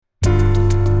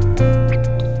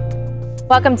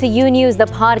Welcome to U News, the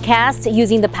podcast,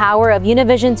 using the power of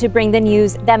Univision to bring the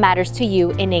news that matters to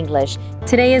you in English.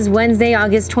 Today is Wednesday,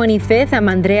 August 25th. I'm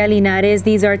Andrea Linares.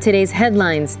 These are today's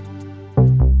headlines.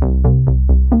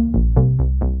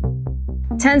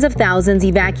 Tens of thousands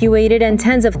evacuated and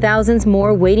tens of thousands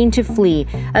more waiting to flee.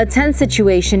 A tense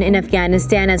situation in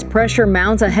Afghanistan as pressure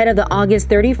mounts ahead of the August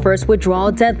 31st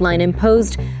withdrawal deadline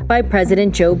imposed by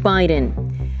President Joe Biden.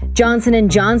 Johnson &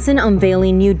 Johnson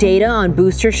unveiling new data on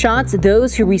booster shots,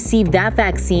 those who received that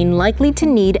vaccine likely to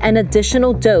need an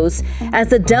additional dose as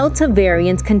the Delta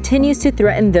variant continues to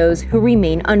threaten those who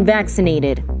remain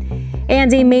unvaccinated.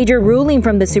 And a major ruling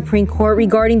from the Supreme Court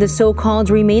regarding the so-called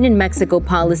Remain in Mexico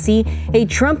policy, a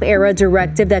Trump-era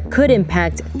directive that could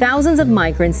impact thousands of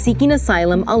migrants seeking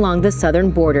asylum along the southern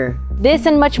border. This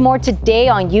and much more today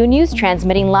on U News,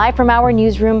 transmitting live from our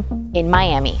newsroom in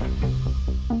Miami.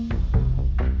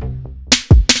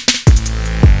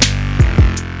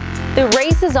 The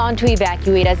race is on to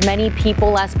evacuate as many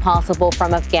people as possible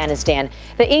from Afghanistan.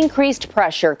 The increased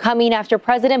pressure coming after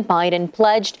President Biden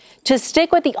pledged to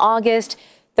stick with the August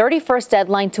 31st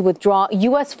deadline to withdraw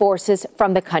U.S. forces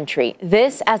from the country.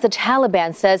 This, as the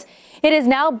Taliban says, it is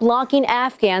now blocking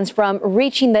Afghans from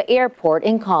reaching the airport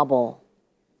in Kabul.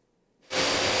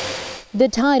 The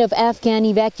tide of Afghan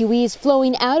evacuees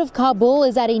flowing out of Kabul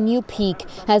is at a new peak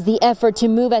as the effort to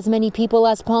move as many people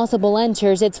as possible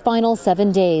enters its final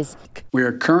 7 days. We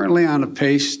are currently on a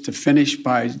pace to finish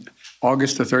by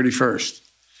August the 31st.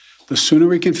 The sooner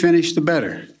we can finish, the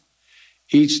better.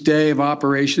 Each day of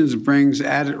operations brings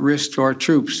added risk to our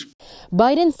troops.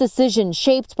 Biden's decision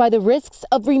shaped by the risks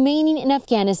of remaining in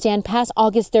Afghanistan past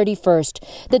August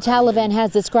 31st. The Taliban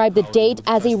has described the date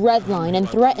as a red line and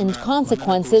threatened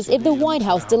consequences if the White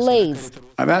House delays.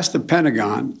 I've asked the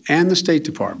Pentagon and the State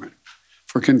Department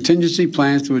for contingency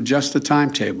plans to adjust the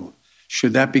timetable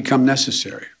should that become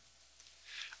necessary.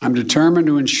 I'm determined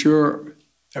to ensure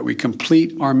that we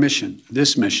complete our mission,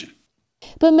 this mission.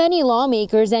 But many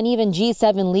lawmakers and even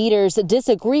G7 leaders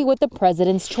disagree with the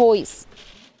president's choice.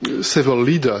 Several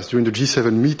leaders during the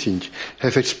G7 meeting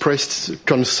have expressed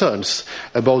concerns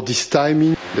about this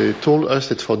timing. They told us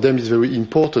that for them it's very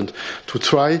important to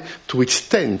try to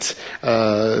extend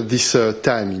this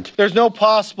timing. There's no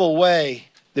possible way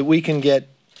that we can get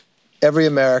every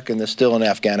American that's still in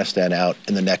Afghanistan out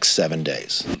in the next 7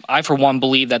 days. I, for one,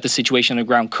 believe that the situation on the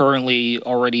ground currently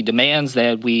already demands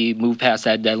that we move past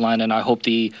that deadline, and I hope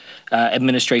the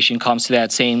administration comes to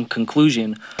that same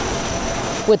conclusion.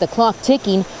 With the clock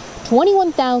ticking,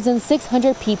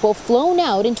 21,600 people flown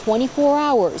out in 24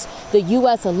 hours. The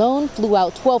U.S. alone flew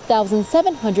out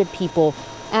 12,700 people,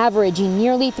 averaging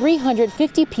nearly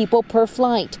 350 people per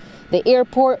flight. The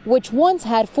airport, which once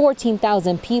had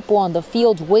 14,000 people on the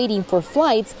field waiting for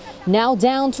flights, now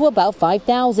down to about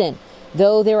 5,000.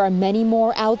 Though there are many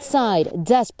more outside,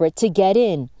 desperate to get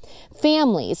in.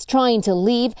 Families trying to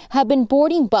leave have been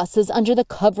boarding buses under the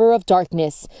cover of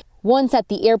darkness. Once at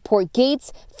the airport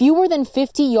gates, fewer than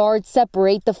 50 yards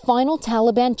separate the final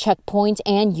Taliban checkpoint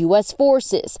and U.S.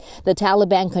 forces. The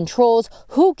Taliban controls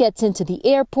who gets into the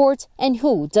airport and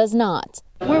who does not.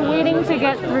 We're waiting to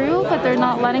get through, but they're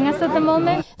not letting us at the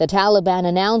moment. The Taliban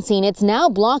announcing it's now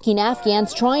blocking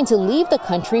Afghans trying to leave the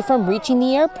country from reaching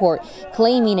the airport,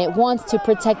 claiming it wants to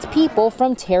protect people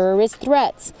from terrorist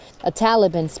threats. A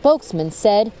Taliban spokesman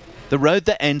said, "The road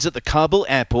that ends at the Kabul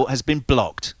airport has been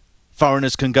blocked.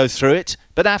 Foreigners can go through it,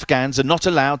 but Afghans are not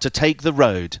allowed to take the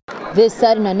road." This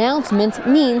sudden announcement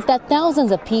means that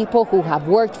thousands of people who have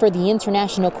worked for the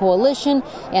international coalition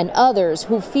and others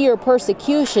who fear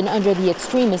persecution under the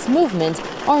extremist movement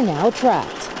are now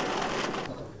trapped.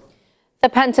 The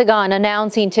Pentagon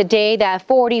announcing today that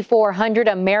 4,400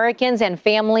 Americans and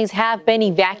families have been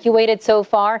evacuated so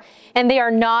far, and they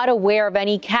are not aware of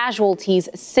any casualties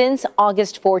since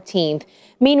August 14th.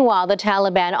 Meanwhile, the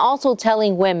Taliban also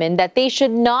telling women that they should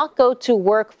not go to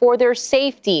work for their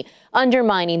safety,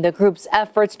 undermining the group's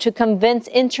efforts to convince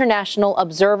international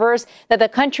observers that the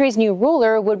country's new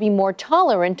ruler would be more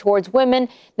tolerant towards women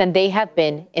than they have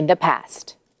been in the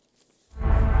past.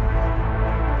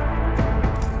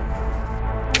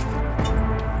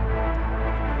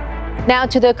 Now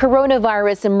to the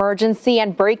coronavirus emergency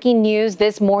and breaking news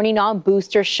this morning on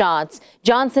booster shots.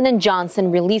 Johnson &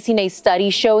 Johnson releasing a study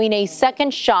showing a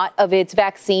second shot of its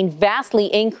vaccine vastly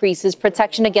increases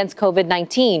protection against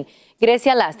COVID-19. Grecia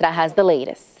Lastra has the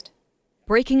latest.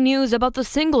 Breaking news about the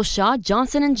single-shot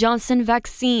Johnson & Johnson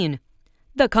vaccine.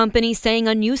 The company saying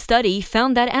a new study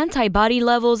found that antibody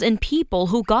levels in people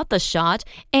who got the shot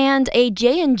and a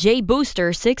J&J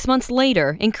booster 6 months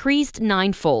later increased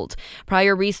ninefold.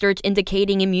 Prior research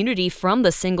indicating immunity from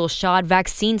the single-shot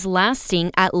vaccines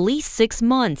lasting at least 6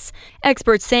 months.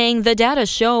 Experts saying the data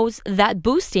shows that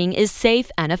boosting is safe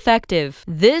and effective.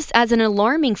 This, as an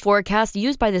alarming forecast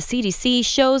used by the CDC,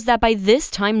 shows that by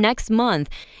this time next month,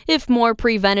 if more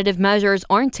preventative measures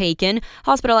aren't taken,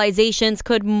 hospitalizations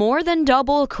could more than double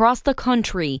across the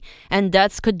country, and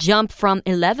deaths could jump from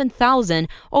 11,000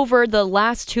 over the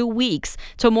last 2 weeks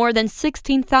to more than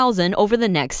 16,000 over the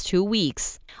next 2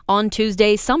 weeks. On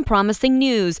Tuesday, some promising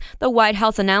news. The White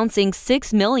House announcing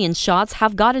 6 million shots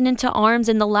have gotten into arms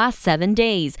in the last 7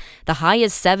 days, the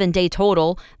highest 7-day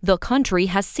total the country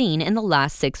has seen in the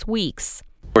last 6 weeks.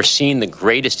 We're seeing the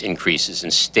greatest increases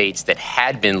in states that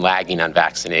had been lagging on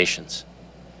vaccinations.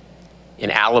 In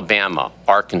Alabama,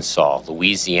 Arkansas,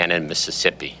 Louisiana, and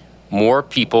Mississippi, more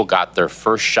people got their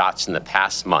first shots in the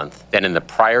past month than in the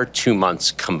prior 2 months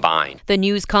combined. The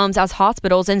news comes as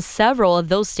hospitals in several of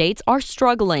those states are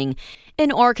struggling.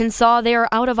 In Arkansas, they are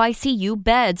out of ICU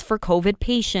beds for COVID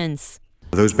patients.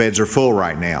 Those beds are full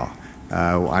right now.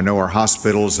 I know our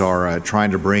hospitals are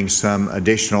trying to bring some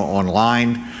additional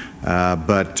online,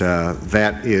 but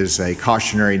that is a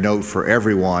cautionary note for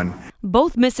everyone.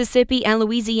 Both Mississippi and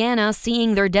Louisiana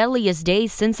seeing their deadliest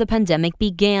days since the pandemic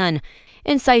began.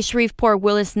 Inside Shreveport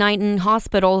Willis-Knighton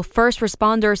Hospital, first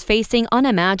responders facing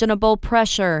unimaginable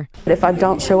pressure. If I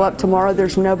don't show up tomorrow,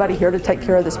 there's nobody here to take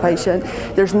care of this patient.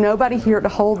 There's nobody here to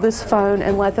hold this phone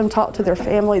and let them talk to their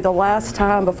family the last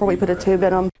time before we put a tube in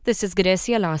them. This is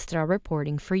Grecia Lastra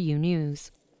reporting for U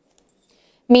News.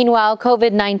 Meanwhile,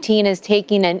 COVID-19 is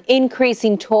taking an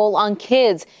increasing toll on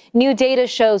kids. New data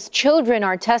shows children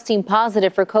are testing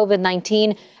positive for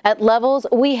COVID-19 at levels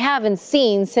we haven't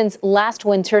seen since last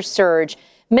winter's surge.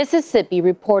 Mississippi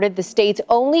reported the state's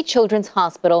only children's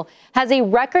hospital has a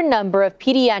record number of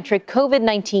pediatric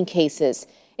COVID-19 cases.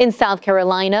 In South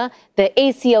Carolina, the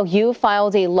ACLU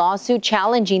filed a lawsuit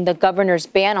challenging the governor's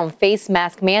ban on face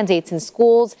mask mandates in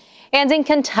schools. And in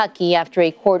Kentucky, after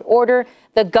a court order,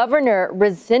 the governor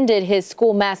rescinded his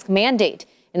school mask mandate.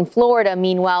 In Florida,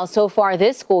 meanwhile, so far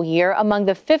this school year, among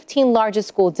the 15 largest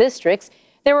school districts,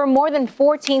 there were more than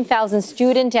 14,000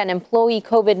 student and employee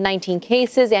COVID-19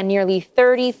 cases and nearly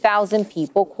 30,000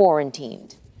 people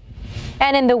quarantined.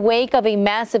 And in the wake of a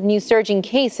massive new surge in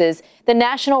cases, the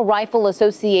National Rifle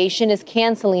Association is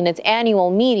canceling its annual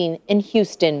meeting in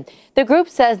Houston. The group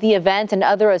says the event and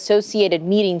other associated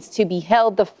meetings to be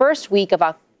held the first week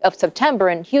of September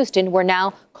in Houston were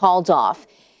now called off.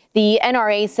 The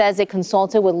NRA says it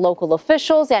consulted with local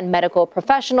officials and medical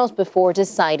professionals before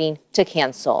deciding to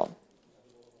cancel.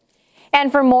 And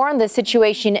for more on the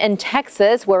situation in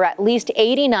Texas, where at least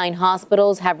 89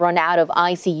 hospitals have run out of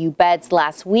ICU beds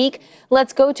last week,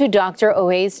 let's go to Dr.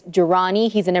 Oais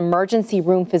Durrani. He's an emergency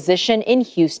room physician in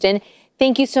Houston.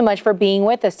 Thank you so much for being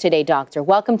with us today, Doctor.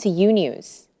 Welcome to U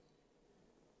News.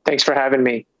 Thanks for having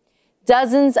me.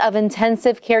 Dozens of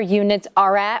intensive care units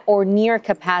are at or near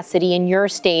capacity in your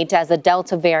state as the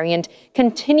Delta variant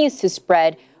continues to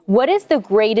spread. What is the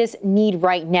greatest need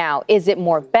right now? Is it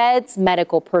more beds,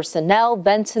 medical personnel,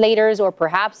 ventilators, or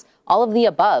perhaps all of the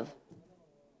above?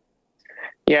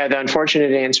 Yeah, the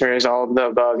unfortunate answer is all of the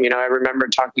above. You know, I remember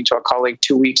talking to a colleague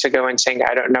 2 weeks ago and saying,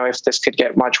 I don't know if this could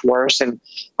get much worse. And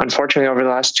unfortunately, over the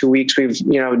last 2 weeks, we've,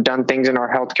 done things in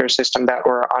our healthcare system that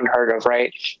were unheard of,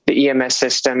 right? The EMS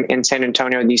system in San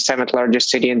Antonio, the 7th largest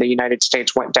city in the United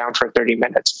States, went down for 30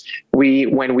 minutes.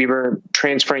 When we were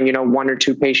transferring, 1 or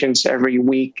 2 patients every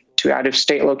week to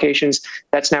out-of-state locations,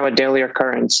 that's now a daily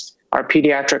occurrence. Our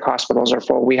pediatric hospitals are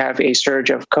full. We have a surge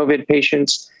of COVID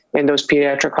patients in those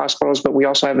pediatric hospitals, but we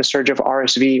also have a surge of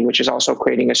RSV, which is also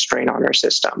creating a strain on our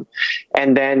system.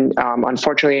 And then,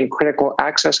 unfortunately, in critical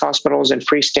access hospitals and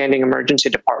freestanding emergency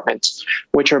departments,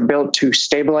 which are built to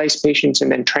stabilize patients and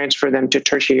then transfer them to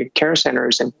tertiary care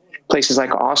centers in places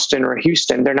like Austin or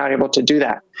Houston, they're not able to do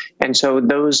that. And so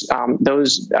those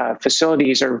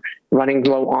facilities are running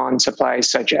low on supplies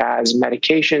such as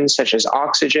medications, such as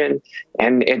oxygen,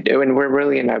 and we're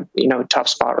really in a tough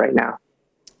spot right now.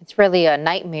 It's really a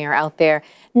nightmare out there.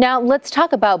 Now, let's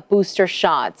talk about booster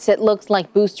shots. It looks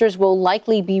like boosters will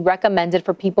likely be recommended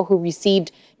for people who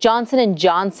received Johnson &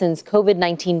 Johnson's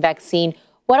COVID-19 vaccine.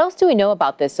 What else do we know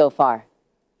about this so far?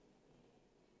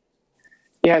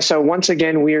 Yeah, so once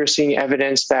again, we are seeing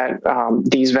evidence that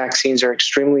these vaccines are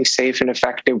extremely safe and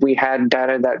effective. We had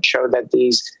data that showed that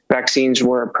these vaccines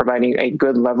were providing a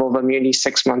good level of immunity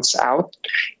 6 months out.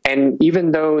 And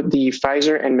even though the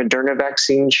Pfizer and Moderna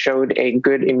vaccines showed a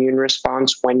good immune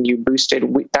response when you boosted,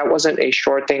 that wasn't a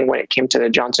sure thing when it came to the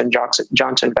Johnson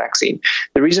vaccine.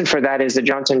 The reason for that is the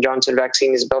Johnson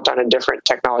vaccine is built on a different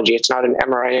technology. It's not an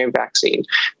mRNA vaccine.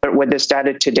 But with this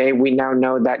data today, we now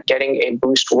know that getting a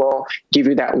boost will give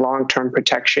you that long-term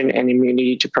protection and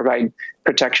immunity to provide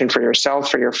protection for yourself,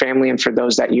 for your family, and for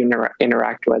those that you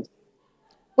interact with.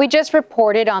 We just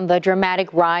reported on the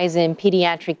dramatic rise in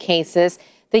pediatric cases.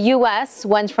 The U.S.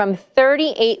 went from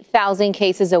 38,000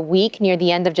 cases a week near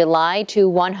the end of July to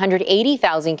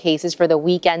 180,000 cases for the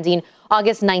week ending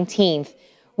August 19th.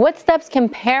 What steps can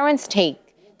parents take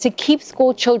to keep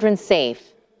school children safe?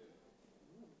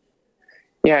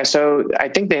 Yeah, so I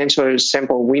think the answer is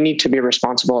simple. We need to be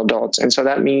responsible adults. And so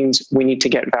that means we need to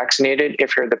get vaccinated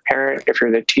if you're the parent, if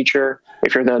you're the teacher,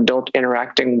 if you're the adult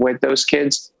interacting with those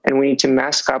kids. And we need to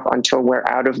mask up until we're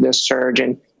out of this surge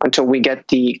and until we get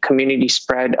the community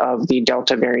spread of the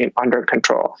Delta variant under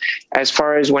control. As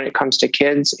far as when it comes to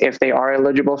kids, if they are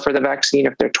eligible for the vaccine,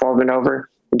 if they're 12 and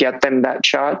over, get them that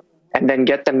shot. And then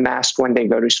get them masked when they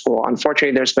go to school.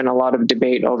 Unfortunately, there's been a lot of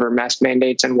debate over mask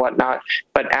mandates and whatnot.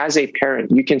 But as a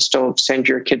parent, you can still send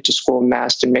your kid to school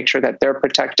masked and make sure that they're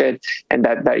protected and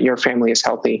that your family is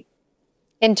healthy.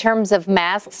 In terms of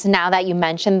masks, now that you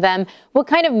mentioned them, what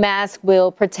kind of mask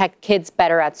will protect kids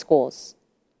better at schools?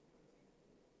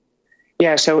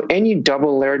 Yeah, so any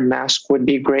double-layered mask would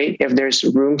be great. If there's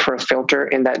room for a filter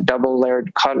in that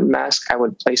double-layered cotton mask, I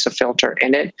would place a filter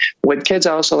in it. With kids,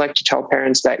 I also like to tell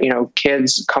parents that,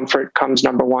 kids' comfort comes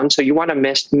number one. So you want a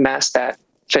mask that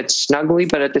fits snugly,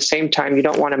 but at the same time, you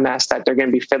don't want a mask that they're going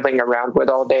to be fiddling around with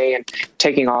all day and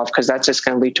taking off, because that's just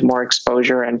going to lead to more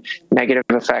exposure and negative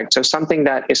effects. So something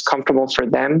that is comfortable for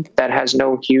them, that has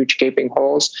no huge gaping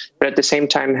holes, but at the same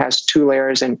time has 2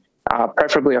 layers and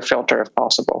preferably a filter if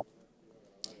possible.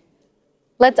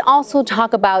 Let's also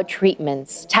talk about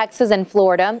treatments. Texas and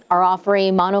Florida are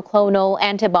offering monoclonal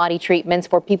antibody treatments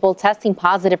for people testing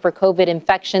positive for COVID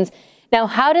infections. Now,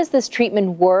 how does this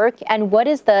treatment work and what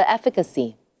is the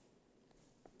efficacy?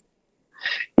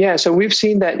 Yeah, so we've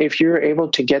seen that if you're able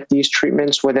to get these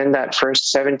treatments within that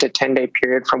first 7 to 10 day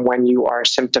period from when you are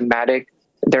symptomatic,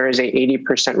 there is a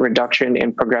 80% reduction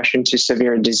in progression to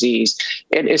severe disease.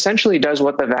 It essentially does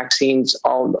what the vaccines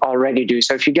already do.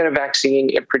 So if you get a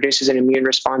vaccine, it produces an immune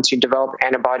response. You develop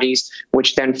antibodies,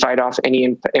 which then fight off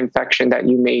any infection that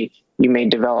you may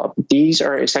develop. These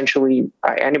are essentially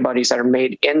antibodies that are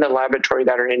made in the laboratory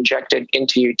that are injected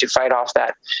into you to fight off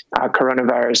that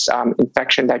coronavirus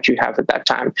infection that you have at that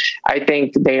time. I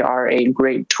think they are a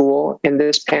great tool in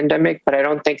this pandemic, but I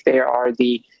don't think they are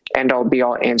the end-all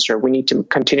be-all answer. We need to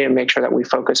continue to make sure that we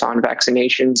focus on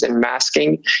vaccinations and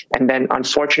masking. And then,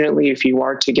 unfortunately, if you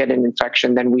are to get an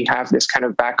infection, then we have this kind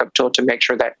of backup tool to make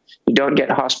sure that you don't get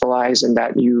hospitalized and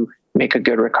that you make a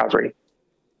good recovery.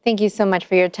 Thank you so much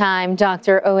for your time.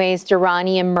 Dr. Owais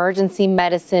Durrani, emergency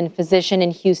medicine physician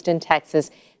in Houston,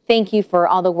 Texas. Thank you for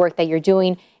all the work that you're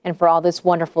doing and for all this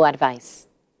wonderful advice.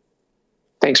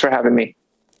 Thanks for having me.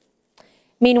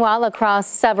 Meanwhile, across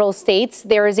several states,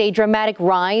 there is a dramatic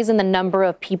rise in the number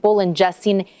of people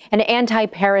ingesting an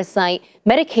anti-parasite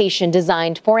medication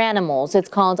designed for animals. It's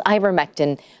called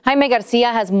ivermectin. Jaime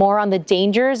Garcia has more on the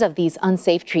dangers of these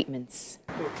unsafe treatments.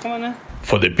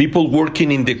 For the people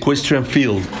working in the equestrian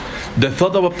field, the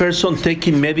thought of a person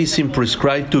taking medicine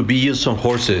prescribed to be used on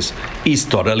horses is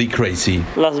totally crazy.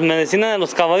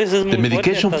 The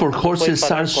medication for horses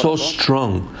are so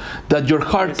strong that your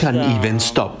heart can even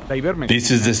stop.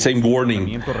 This is the same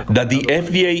warning that the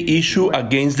FDA issued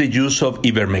against the use of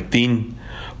ivermectin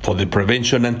for the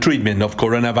prevention and treatment of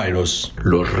coronavirus.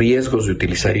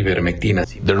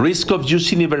 The risk of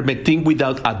using ivermectin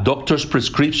without a doctor's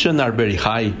prescription are very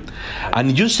high,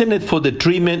 and using it for the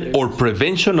treatment or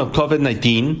prevention of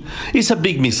COVID-19 is a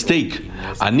big mistake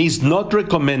and is not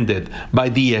recommended by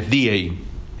the FDA.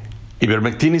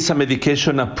 Ivermectin is a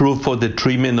medication approved for the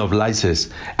treatment of lice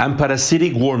and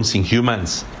parasitic worms in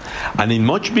humans, and in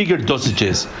much bigger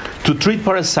dosages to treat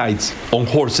parasites on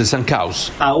horses and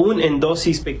cows.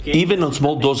 Even on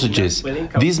small dosages,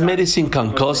 this medicine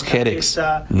can cause headaches,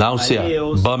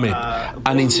 nausea, vomit,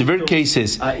 and in severe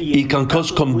cases, it can cause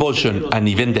convulsion and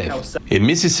even death. In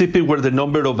Mississippi, where the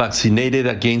number of vaccinated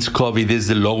against COVID is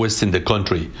the lowest in the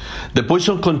country, the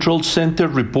Poison Control Center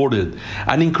reported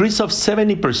an increase of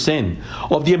 70%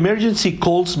 of the emergency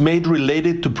calls made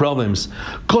related to problems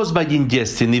caused by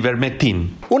ingesting ivermectin.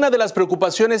 One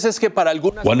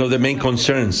of the main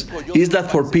concerns is that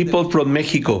for people from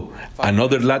Mexico and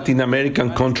other Latin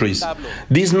American countries,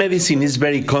 this medicine is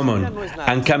very common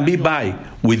and can be bought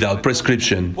without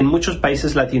prescription.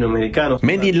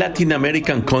 Many Latin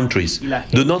American countries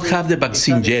do not have the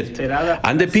vaccine yet,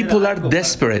 and the people are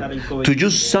desperate to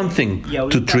use something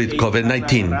to treat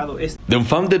COVID-19. The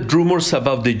unfounded rumors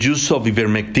about the use of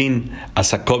ivermectin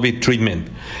as a COVID treatment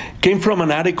came from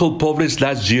an article published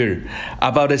last year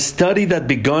about a study that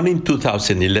began in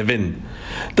 2011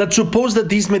 that supposed that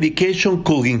this medication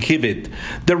could inhibit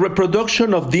the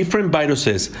reproduction of different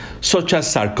viruses such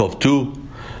as SARS-CoV-2,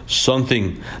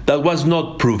 something that was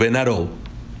not proven at all.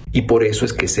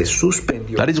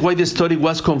 That is why the study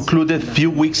was concluded a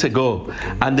few weeks ago,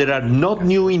 and there are no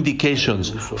new indications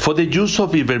for the use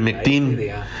of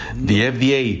ivermectin. The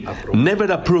FDA never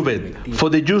approved it for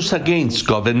the use against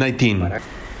COVID-19.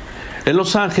 En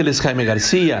Los Angeles, Jaime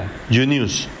Garcia,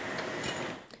 U-News.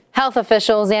 Health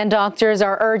officials and doctors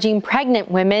are urging pregnant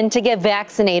women to get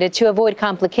vaccinated to avoid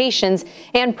complications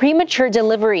and premature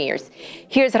deliveries.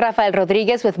 Here's Rafael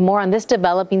Rodriguez with more on this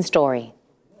developing story.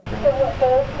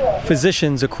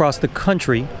 Physicians across the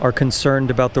country are concerned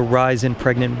about the rise in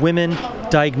pregnant women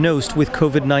diagnosed with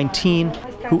COVID-19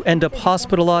 who end up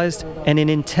hospitalized and in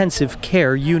intensive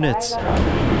care units.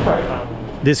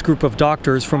 This group of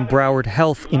doctors from Broward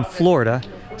Health in Florida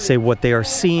say what they are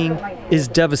seeing is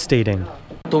devastating.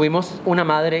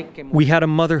 We had a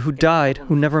mother who died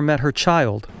who never met her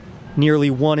child. Nearly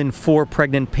 1 in 4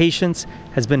 pregnant patients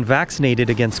has been vaccinated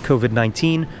against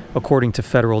COVID-19, according to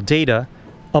federal data.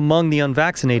 Among the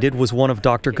unvaccinated was one of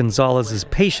Dr. Gonzalez's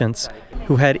patients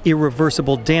who had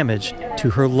irreversible damage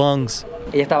to her lungs.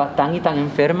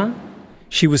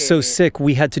 She was so sick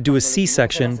we had to do a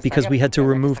C-section because we had to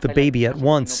remove the baby at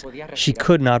once. She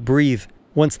could not breathe.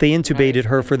 Once they intubated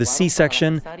her for the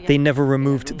C-section, they never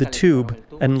removed the tube,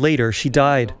 and later she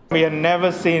died. We had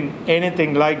never seen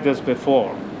anything like this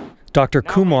before. Dr.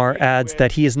 Kumar adds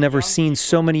that he has never seen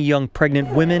so many young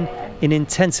pregnant women in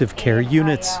intensive care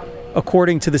units.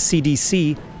 According to the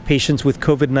CDC, patients with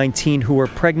COVID-19 who are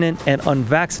pregnant and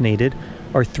unvaccinated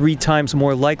are 3 times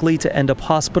more likely to end up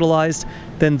hospitalized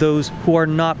than those who are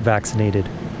not vaccinated.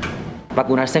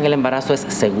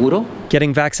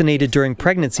 Getting vaccinated during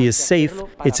pregnancy is safe.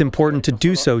 It's important to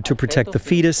do so to protect the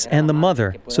fetus and the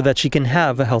mother so that she can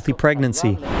have a healthy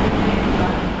pregnancy.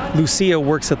 Lucia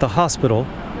works at the hospital.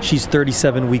 She's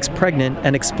 37 weeks pregnant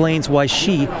and explains why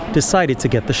she decided to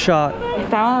get the shot.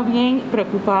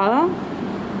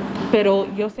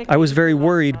 I was very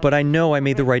worried, but I know I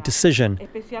made the right decision,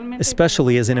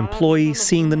 especially as an employee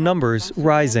seeing the numbers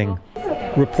rising.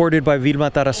 Reported by Vilma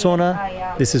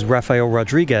Tarazona, this is Rafael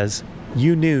Rodriguez,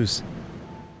 U-News.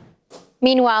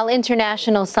 Meanwhile,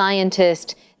 international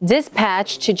scientists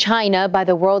dispatched to China by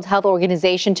the World Health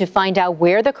Organization to find out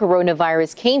where the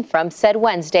coronavirus came from said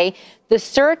Wednesday the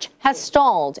search has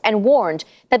stalled and warned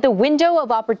that the window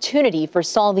of opportunity for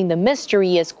solving the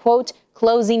mystery is, quote,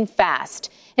 closing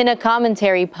fast. In a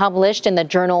commentary published in the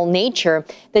journal Nature,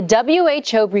 the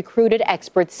WHO recruited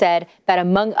experts said that,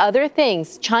 among other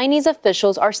things, Chinese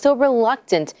officials are still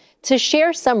reluctant to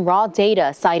share some raw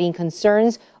data, citing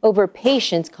concerns over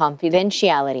patients'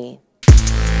 confidentiality.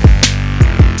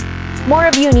 More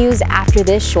of U-News after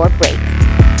this short break.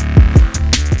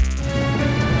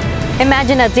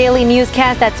 Imagine a daily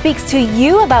newscast that speaks to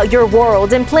you about your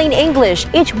world in plain English.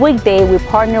 Each weekday, we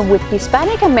partner with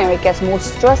Hispanic America's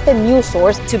most trusted news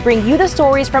source to bring you the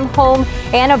stories from home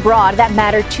and abroad that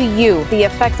matter to you. The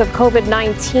effects of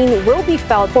COVID-19 will be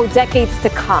felt for decades to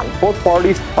come. Both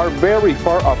parties are very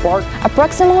far apart.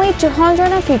 Approximately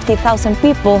 250,000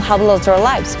 people have lost their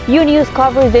lives. U-News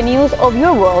covers the news of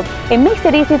your world and makes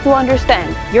it easy to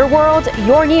understand. Your world,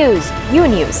 your news.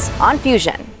 U-News on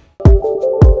Fusion.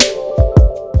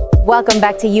 Welcome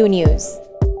back to U-News.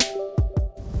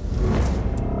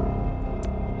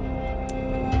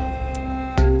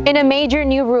 In a major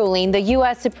new ruling, the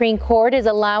U.S. Supreme Court is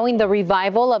allowing the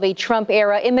revival of a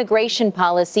Trump-era immigration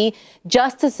policy.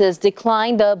 Justices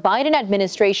declined the Biden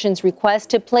administration's request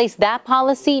to place that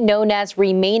policy, known as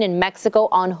Remain in Mexico,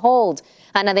 on hold.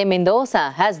 Ana de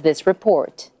Mendoza has this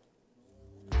report.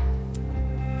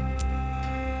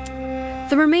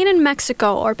 The Remain in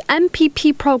Mexico, or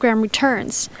MPP program,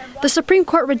 returns. The Supreme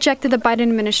Court rejected the Biden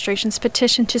administration's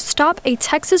petition to stop a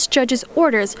Texas judge's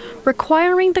orders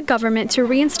requiring the government to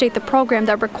reinstate the program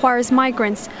that requires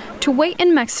migrants to wait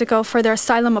in Mexico for their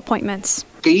asylum appointments.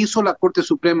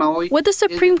 What the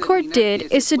Supreme Court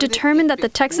did is to determine that the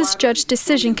Texas judge's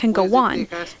decision can go on,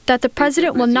 that the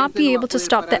president will not be able to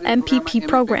stop the MPP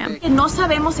program.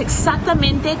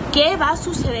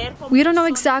 We don't know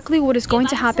exactly what is going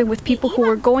to happen with people who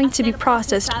are going to be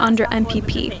processed under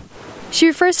MPP. She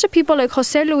refers to people like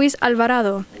Jose Luis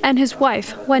Alvarado and his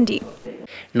wife, Wendy.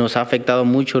 Nos ha afectado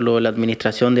mucho la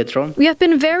administración de Trump. We have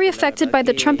been very affected by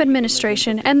the Trump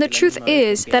administration, and the truth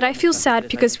is that I feel sad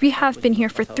because we have been here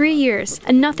for 3 years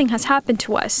and nothing has happened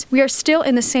to us. We are still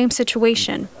in the same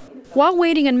situation. While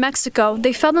waiting in Mexico,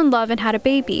 they fell in love and had a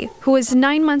baby, who is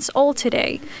 9 months old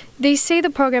today. They say the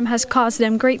program has caused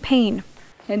them great pain.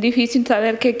 It's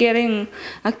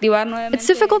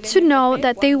difficult to know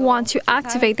that they want to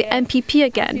activate the MPP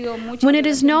again, when it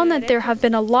is known that there have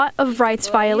been a lot of rights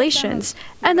violations,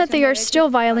 and that they are still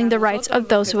violating the rights of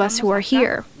those of us who are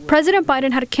here. President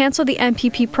Biden had canceled the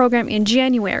MPP program in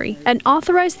January and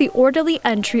authorized the orderly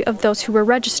entry of those who were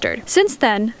registered. Since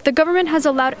then, the government has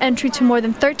allowed entry to more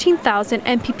than 13,000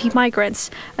 MPP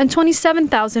migrants, and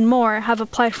 27,000 more have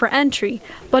applied for entry,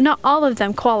 but not all of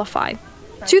them qualify.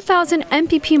 2,000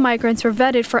 MPP migrants were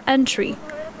vetted for entry.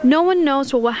 No one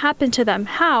knows what will happen to them,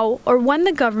 how, or when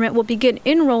the government will begin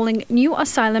enrolling new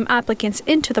asylum applicants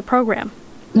into the program.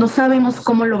 No sabemos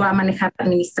cómo lo va a manejar la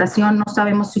administración, no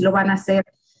sabemos si lo van a hacer.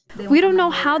 We don't know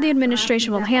how the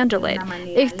administration will handle it,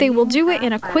 if they will do it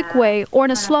in a quick way or in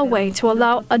a slow way to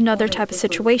allow another type of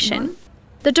situation.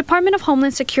 The Department of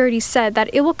Homeland Security said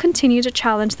that it will continue to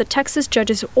challenge the Texas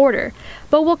judge's order,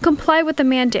 but will comply with the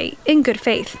mandate in good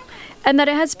faith, and that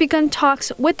it has begun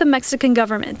talks with the Mexican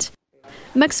government.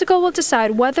 Mexico will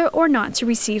decide whether or not to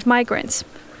receive migrants.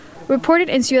 Reported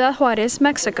in Ciudad Juárez,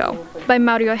 Mexico, by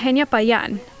Mario Eugenia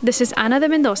Payan. This is Ana de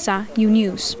Mendoza, U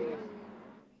News.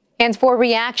 And for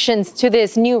reactions to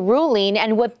this new ruling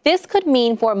and what this could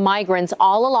mean for migrants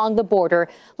all along the border,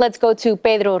 let's go to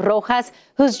Pedro Rojas,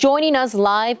 who's joining us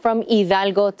live from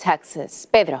Hidalgo, Texas.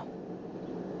 Pedro.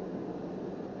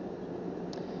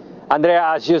 Andrea,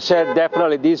 as you said,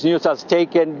 definitely this news has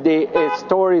taken the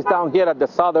stories down here at the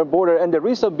southern border. And the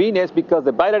reason being is because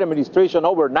the Biden administration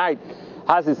overnight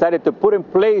has decided to put in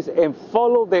place and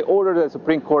follow the order that the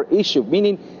Supreme Court issued,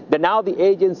 meaning that now the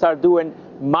agents are doing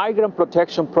migrant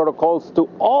protection protocols to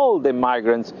all the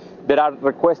migrants that are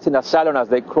requesting asylum as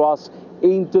they cross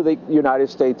into the United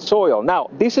States soil. Now,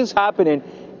 this is happening,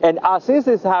 and as this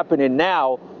is happening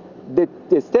now,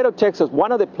 the state of Texas,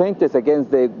 one of the plaintiffs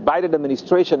against the Biden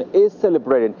administration, is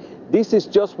celebrating. This is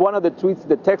just one of the tweets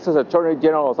the Texas Attorney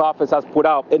General's office has put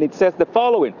out, and it says the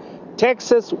following: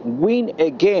 Texas win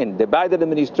again. The Biden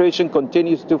administration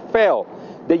continues to fail.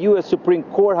 The U.S. Supreme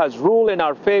Court has ruled in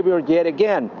our favor yet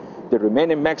again. The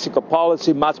Remain in Mexico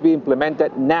policy must be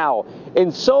implemented now.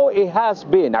 And so it has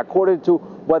been, according to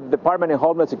what the Department of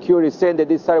Homeland Security is saying, that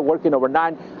they started working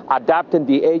overnight, adapting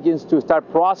the agents to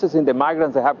start processing the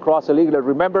migrants that have crossed illegally.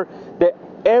 Remember that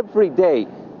every day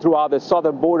throughout the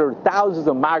southern border, thousands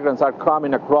of migrants are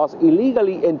coming across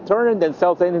illegally and turning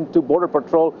themselves into Border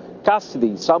Patrol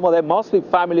custody. Some of them mostly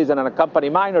families and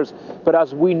unaccompanied minors. But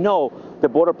as we know, the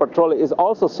Border Patrol is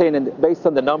also saying, and based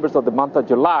on the numbers of the month of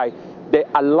July, that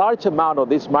a large amount of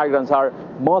these migrants are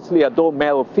mostly adult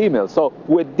male or female. So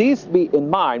with this be in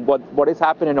mind, what is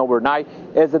happening overnight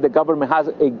is that the government has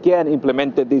again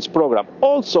implemented this program.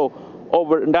 Also,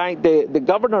 overnight, the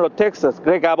governor of Texas,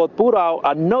 Greg Abbott, put out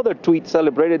another tweet,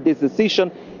 celebrated this decision.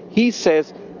 He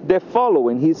says the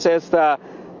following. He says that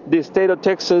the state of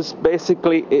Texas,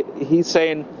 basically, he's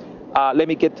saying, let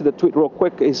me get to the tweet real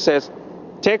quick. He says,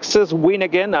 Texas win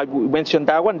again. I mentioned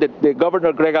that one. The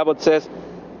governor, Greg Abbott, says,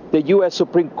 the U.S.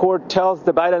 Supreme Court tells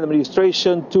the Biden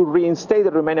administration to reinstate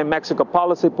the Remain in Mexico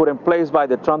policy put in place by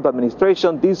the Trump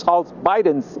administration. This halts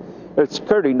Biden's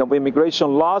skirting of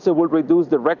immigration laws and will reduce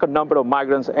the record number of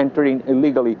migrants entering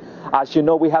illegally. As you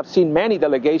know, we have seen many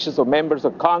delegations of members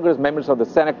of Congress, members of the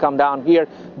Senate come down here,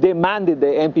 demanded the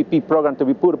MPP program to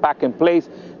be put back in place.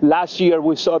 Last year,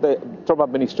 we saw the Trump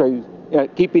administration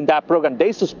keeping that program.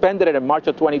 They suspended it in March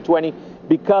of 2020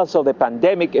 because of the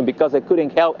pandemic and because they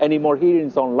couldn't hold any more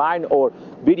hearings online or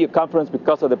video conference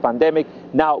because of the pandemic.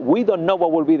 Now, we don't know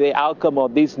what will be the outcome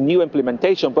of this new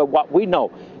implementation, but what we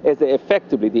know is that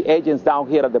effectively the agents down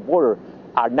here at the border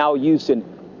are now using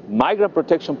migrant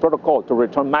protection protocol to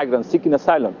return migrants seeking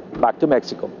asylum back to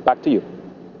Mexico. Back to you.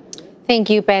 Thank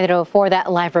you, Pedro, for that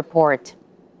live report.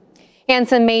 And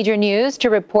some major news to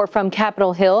report from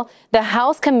Capitol Hill. The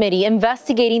House committee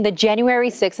investigating the January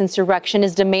 6th insurrection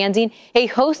is demanding a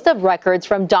host of records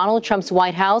from Donald Trump's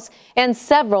White House and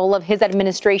several of his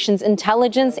administration's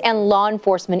intelligence and law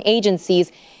enforcement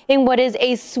agencies in what is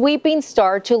a sweeping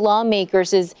start to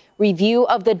lawmakers' review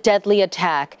of the deadly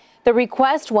attack. The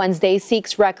request Wednesday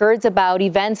seeks records about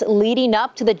events leading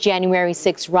up to the January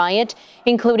 6th riot,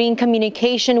 including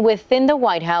communication within the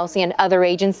White House and other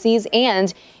agencies,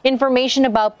 and information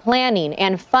about planning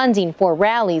and funding for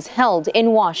rallies held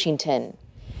in Washington.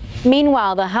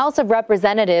 Meanwhile, the House of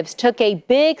Representatives took a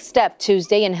big step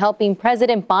Tuesday in helping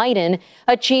President Biden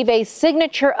achieve a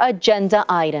signature agenda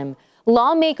item.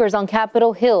 Lawmakers on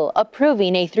Capitol Hill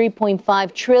approving a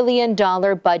 $3.5 trillion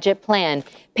budget plan,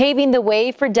 paving the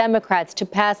way for Democrats to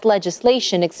pass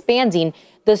legislation expanding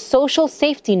the social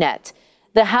safety net.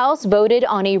 The House voted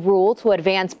on a rule to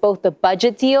advance both the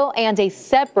budget deal and a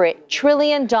separate $1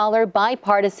 trillion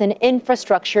bipartisan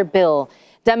infrastructure bill.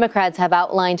 Democrats have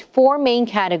outlined 4 main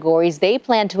categories they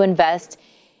plan to invest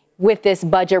with this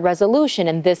budget resolution,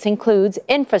 and this includes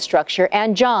infrastructure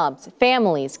and jobs,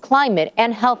 families, climate,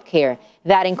 and health care.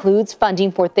 That includes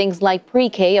funding for things like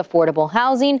pre-K affordable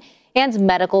housing and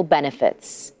medical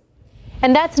benefits.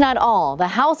 And that's not all. The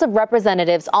House of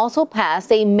Representatives also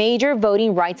passed a major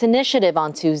voting rights initiative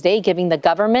on Tuesday, giving the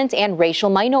government and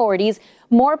racial minorities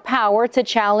more power to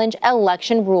challenge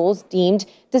election rules deemed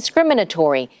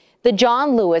discriminatory. The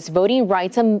John Lewis Voting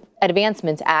Rights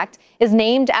Advancement Act is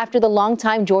named after the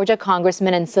longtime Georgia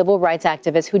congressman and civil rights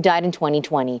activist who died in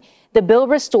 2020. The bill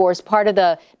restores part of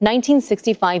the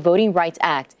 1965 Voting Rights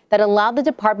Act that allowed the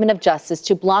Department of Justice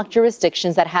to block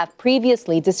jurisdictions that have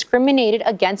previously discriminated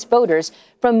against voters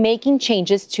from making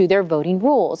changes to their voting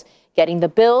rules. Getting the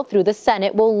bill through the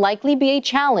Senate will likely be a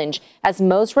challenge, as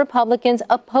most Republicans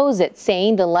oppose it,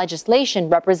 saying the legislation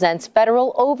represents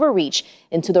federal overreach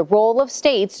into the role of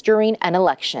states during an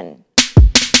election.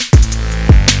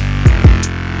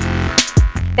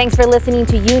 Thanks for listening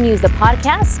to U News, the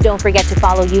podcast. Don't forget to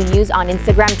follow U News on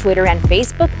Instagram, Twitter, and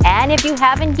Facebook. And if you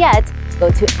haven't yet, go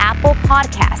to Apple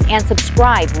Podcasts and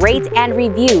subscribe, rate, and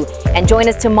review. And join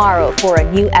us tomorrow for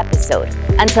a new episode.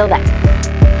 Until then.